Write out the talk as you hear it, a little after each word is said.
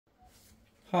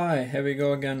Hi, here we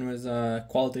go again with a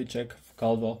quality check of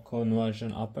Caldwell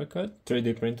conversion uppercut,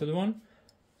 3D printed one.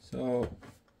 So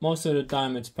most of the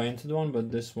time it's painted one,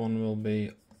 but this one will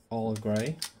be all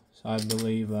gray. So I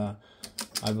believe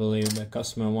the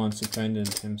customer wants to paint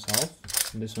it himself.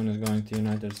 This one is going to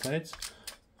United States,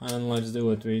 and let's do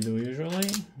what we do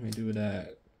usually. We do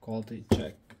the quality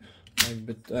check,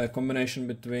 like combination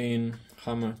between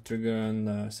hammer, trigger, and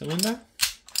the cylinder,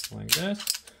 like this.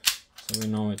 So we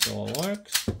know it all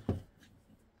works.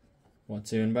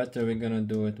 What's even better, we're gonna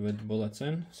do it with bullets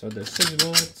in. So there's 6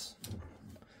 bullets.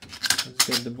 Let's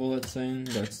get the bullets in.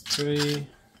 That's 3,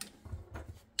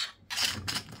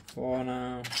 4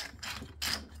 now,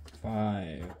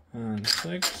 5 and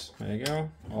 6. There you go,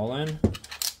 all in.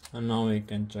 And now we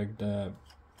can check the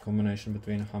combination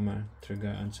between hammer,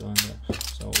 trigger, and cylinder.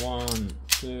 So 1,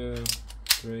 2,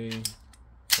 3,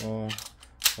 4,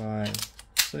 5,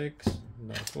 6.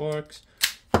 That works.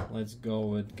 Let's go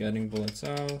with getting bullets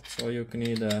out. So you can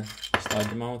either slide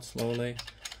them out slowly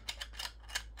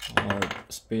or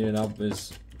speed it up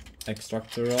with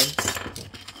extractor rod.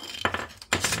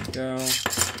 There we go.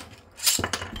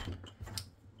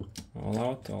 All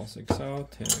out, all 6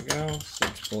 out. Here we go.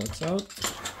 6 bullets out.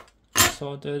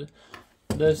 Sorted.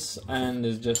 This end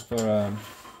is just for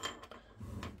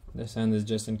this end is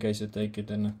just in case you take it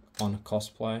on a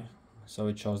cosplay, so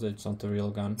it shows that it's not a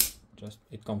real gun. Just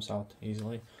it comes out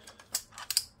easily.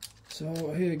 So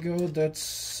here you go. That's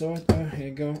sorted. Here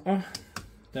you go. Ah,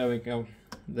 there we go.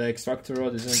 The extractor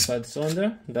rod is inside the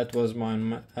cylinder. That was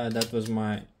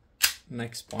my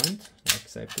next point, like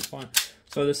safety point.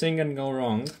 So the thing can go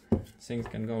wrong. Things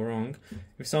can go wrong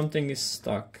if something is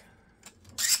stuck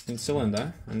in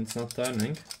cylinder and it's not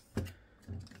turning.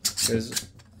 Because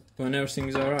when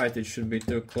everything's alright, it should be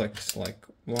 2 clicks, like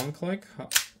one click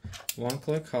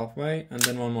halfway, and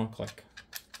then one more click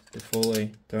to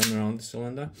fully turn around the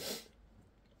cylinder.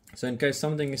 So in case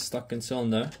something is stuck in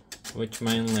cylinder, which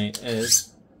mainly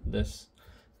is this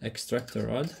extractor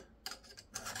rod,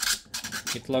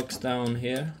 it locks down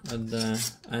here at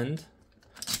the end,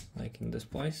 like in this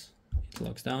place. It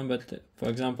locks down, but for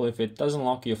example, if it doesn't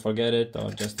lock, you forget it,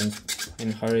 or just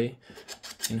in hurry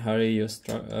you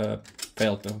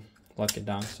fail to lock it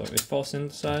down, so it falls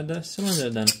inside the cylinder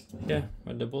then, yeah,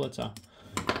 where the bullets are.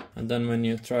 And then when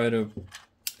you try to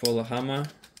pull a hammer,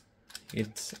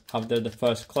 it's after the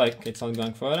first click, it's not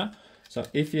going further. So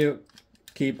if you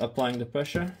keep applying the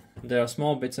pressure, there are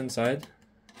small bits inside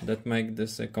that make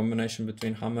this a combination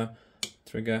between hammer,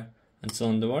 trigger, and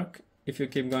cylinder work. If you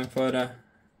keep going further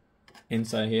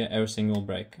inside here, everything will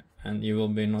break, and you will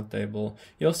be not able.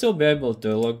 You'll still be able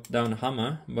to lock down a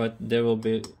hammer, but there will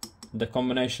be the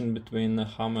combination between the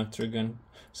hammer, trigger, and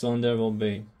cylinder will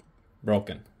be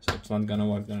broken, so it's not gonna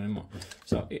work there anymore.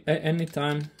 So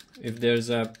anytime if there's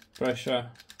a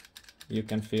pressure, you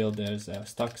can feel there's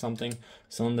stuck something,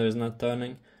 cylinder is not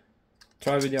turning,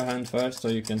 try with your hand first so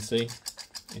you can see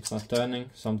it's not turning,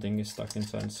 something is stuck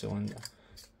inside the cylinder.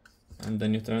 And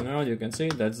then you turn around, you can see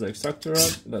that's the extractor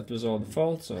rod, that was all the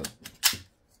fault, so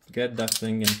get that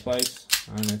thing in place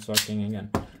and it's working again.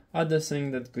 Other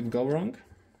thing that could go wrong,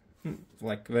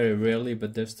 like very rarely,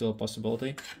 but there's still a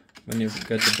possibility, when you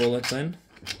get the bullets in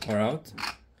or out,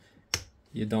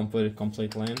 you don't put it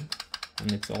completely in,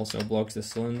 and it also blocks the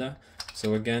cylinder.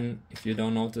 So again, if you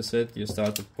don't notice it, you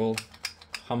start to pull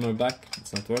hammer back,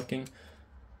 it's not working.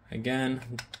 Again,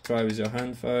 try with your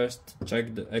hand first,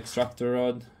 check the extractor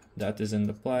rod, that is in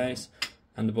the place,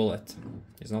 and the bullet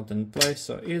is not in place,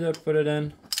 so either put it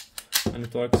in and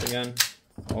it works again,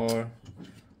 or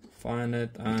find it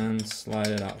and slide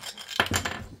it out.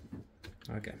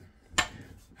 Okay,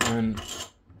 and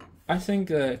I think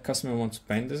the customer wants to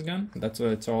paint this gun. That's why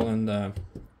it's all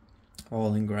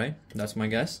in gray. That's my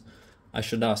guess. I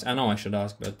should ask. I know I should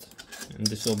ask, but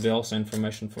this will be also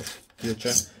information for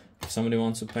future if somebody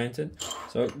wants to paint it.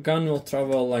 So gun will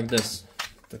travel like this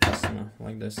to customer,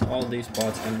 like this. All these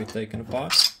parts can be taken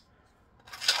apart.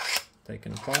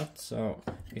 So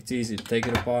it's easy to take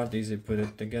it apart, easy to put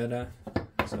it together.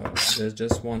 So there's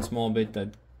just one small bit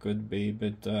that could be a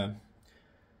bit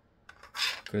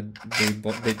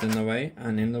in the way,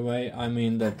 and in the way I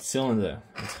mean that cylinder,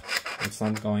 it's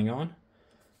not going on.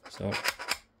 So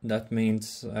that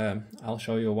means I'll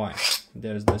show you why.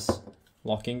 There's this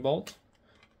locking bolt,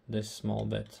 this small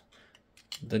bit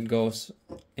that goes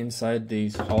inside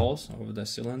these holes of the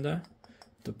cylinder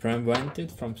to prevent it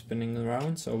from spinning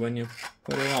around. So when you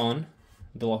put it on,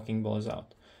 the locking bolt is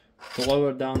out. To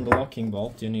lower down the locking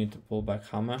bolt, you need to pull back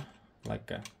hammer,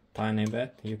 like a tiny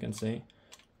bit. You can see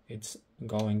it's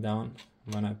going down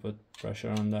when I put pressure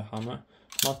on the hammer.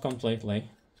 Not completely,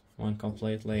 when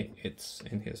completely it's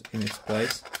in its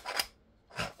place.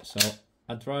 So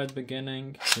at right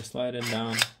beginning, you slide it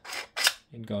down,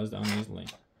 it goes down easily.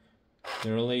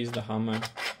 You release the hammer,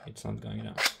 it's not going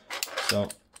down. So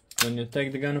when you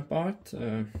take the gun apart,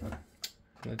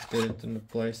 let's get it in the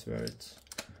place where it's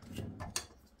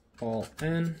all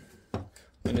in.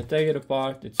 When you take it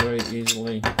apart, it's very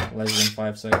easily, less than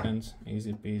 5 seconds,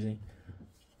 easy peasy.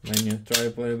 When you try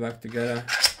to put it back together,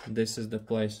 this is the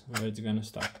place where it's gonna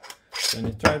stop. When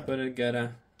you try to put it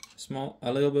together,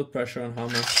 a little bit pressure on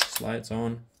hammer, slides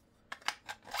on,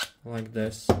 like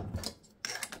this.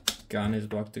 Gun is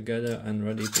back together and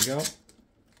ready to go.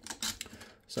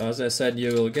 So as I said,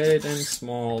 you will get it in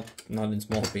small, not in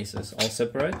small pieces, all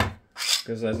separate.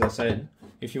 Because as I said,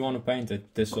 if you want to paint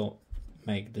it, this will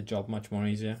make the job much more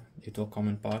easier. It will come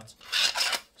in parts.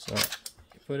 So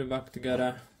you put it back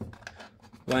together.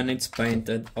 When it's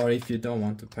painted, or if you don't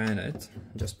want to paint it,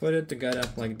 just put it together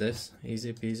like this,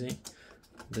 easy peasy.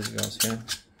 This goes here,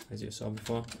 as you saw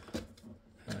before.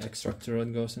 Extractor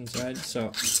rod goes inside.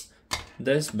 So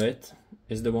this bit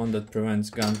is the one that prevents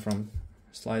gun from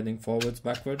sliding forwards,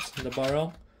 backwards in the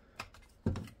barrel.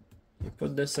 You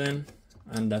put this in,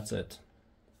 and that's it.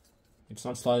 It's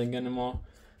not sliding anymore.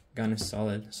 Gun is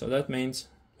solid. So that means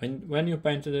when you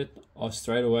painted it, or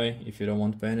straight away, if you don't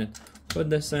want to paint it, put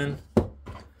this in.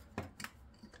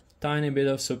 Tiny bit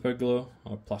of super glue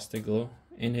or plastic glue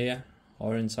in here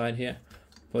or inside here.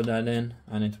 Put that in,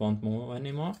 and it won't move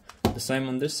anymore. The same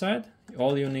on this side.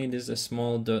 All you need is a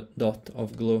small dot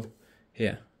of glue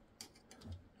here,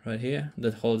 right here,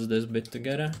 that holds this bit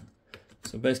together.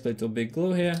 So basically it will be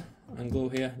glue here and glue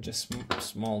here, just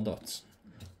small dots,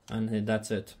 and that's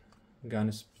it. Gun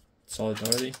is solid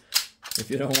already.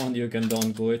 If you don't want, you can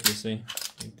don't glue it, you see,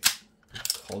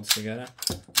 it holds together.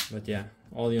 But yeah,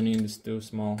 all you need is 2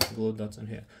 small glue dots in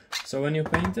here. So when you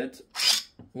paint it,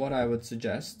 what I would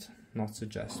suggest, not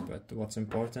suggest, but what's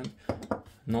important,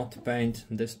 not paint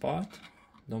this part,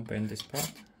 don't paint this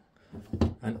part,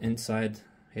 and inside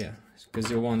here,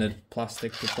 because you want it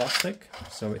plastic to plastic,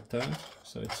 so it turns,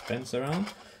 so it spins around.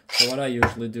 So what I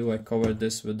usually do, I cover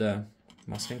this with the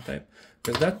masking tape,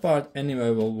 because that part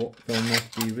anyway will not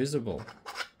be visible.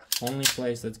 Only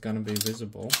place that's gonna be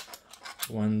visible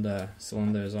when the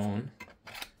cylinder is on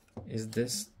is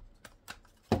this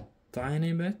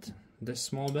tiny bit, this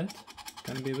small bit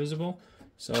can be visible.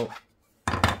 So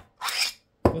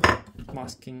put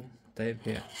masking tape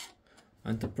here,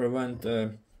 and to prevent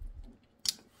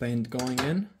paint going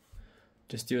in,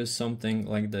 just use something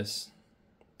like this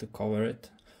to cover it.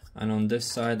 And on this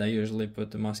side I usually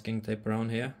put the masking tape around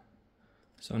here,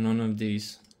 so none of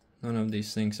these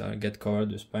things get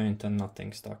covered with paint and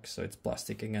nothing stuck, so it's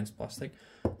plastic against plastic.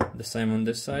 The same on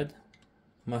this side,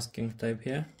 masking tape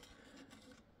here,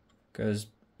 because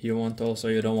you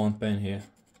don't want paint here,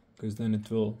 because then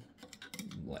it will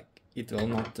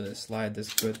not slide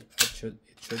as good as it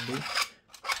should be.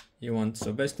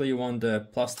 So basically you want the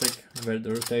plastic where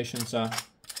the rotations are,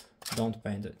 don't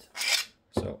paint it.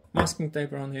 So masking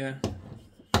tape around here,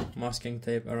 masking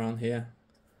tape around here.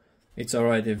 It's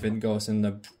alright if it goes in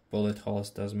the bullet holes,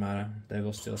 doesn't matter, they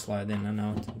will still slide in and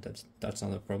out, that's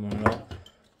not a problem at all.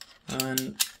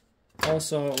 And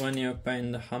also when you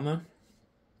paint the hammer,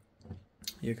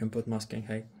 you can put masking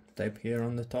tape here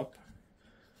on the top,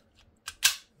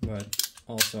 but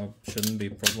also shouldn't be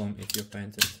a problem if you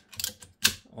paint it.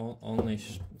 Only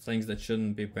things that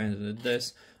shouldn't be painted are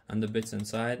this and the bits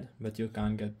inside, but you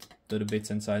can't get to the bits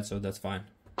inside, so that's fine,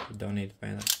 you don't need to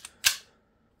paint it.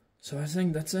 So I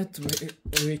think that's it.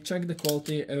 We checked the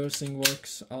quality, everything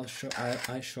works.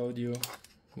 I showed you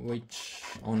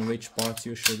on which parts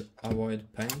you should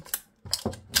avoid paint,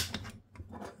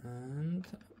 and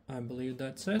I believe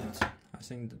that's it. I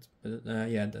think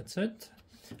yeah, that's it.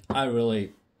 I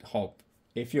really hope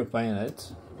if you paint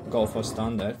it, go for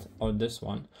standard or this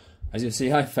one. As you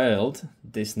see, I failed.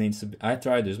 This needs to be, I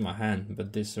tried with my hand,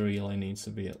 but this really needs to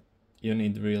be, you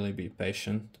need to really be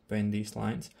patient to paint these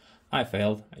lines. I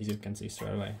failed, as you can see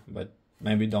straight away, but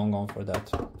maybe don't go for that.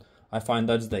 I find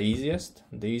that's the easiest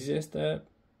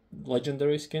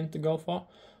legendary skin to go for,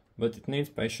 but it needs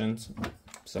patience.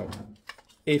 So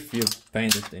if you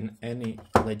paint it in any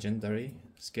legendary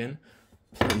skin,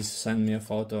 please send me a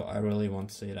photo, I really want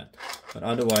to see that. But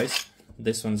otherwise,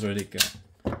 this one's really good.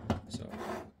 So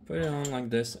put it on like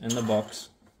this in the box,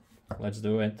 let's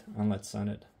do it and let's send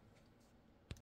it.